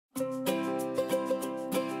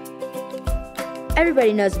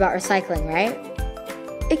Everybody knows about recycling, right?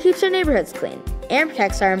 It keeps our neighborhoods clean and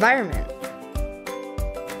protects our environment.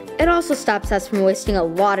 It also stops us from wasting a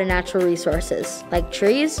lot of natural resources, like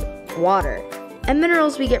trees, water, and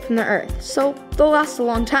minerals we get from the earth, so they'll last a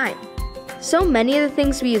long time. So many of the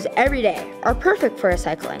things we use every day are perfect for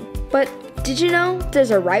recycling. But did you know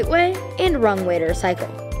there's a right way and a wrong way to recycle?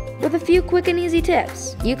 With a few quick and easy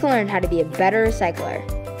tips, you can learn how to be a better recycler.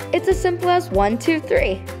 It's as simple as 1, 2,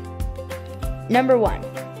 3. Number 1,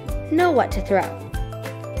 know what to throw.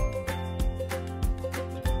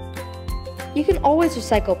 You can always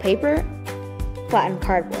recycle paper, flattened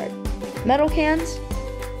cardboard, metal cans,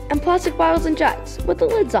 and plastic bottles and jugs with the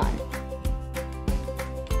lids on.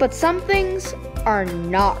 But some things are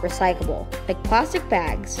not recyclable, like plastic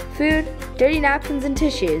bags, food, dirty napkins and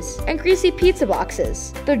tissues, and greasy pizza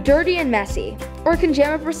boxes. They're dirty and messy, or can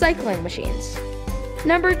jam up recycling machines.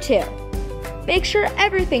 Number 2, make sure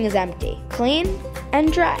everything is empty, clean,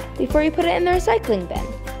 and dry before you put it in the recycling bin.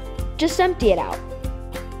 Just empty it out.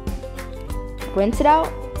 Rinse it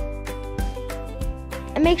out,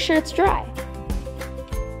 and make sure it's dry.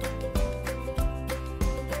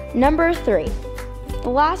 Number 3, the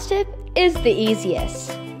last tip is the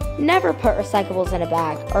easiest. Never put recyclables in a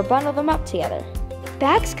bag or bundle them up together.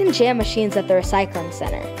 Bags can jam machines at the recycling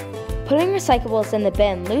center. Putting recyclables in the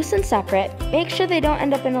bin loose and separate makes sure they don't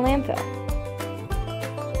end up in a landfill.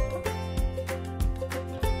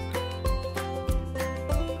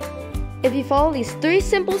 If you follow these 3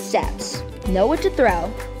 simple steps, know what to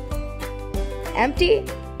throw, empty,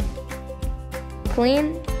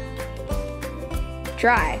 clean,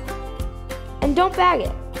 dry, and don't bag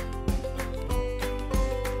it,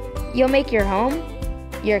 you'll make your home,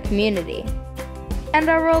 your community, and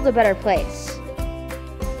our world a better place.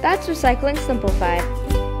 That's Recycling Simplified.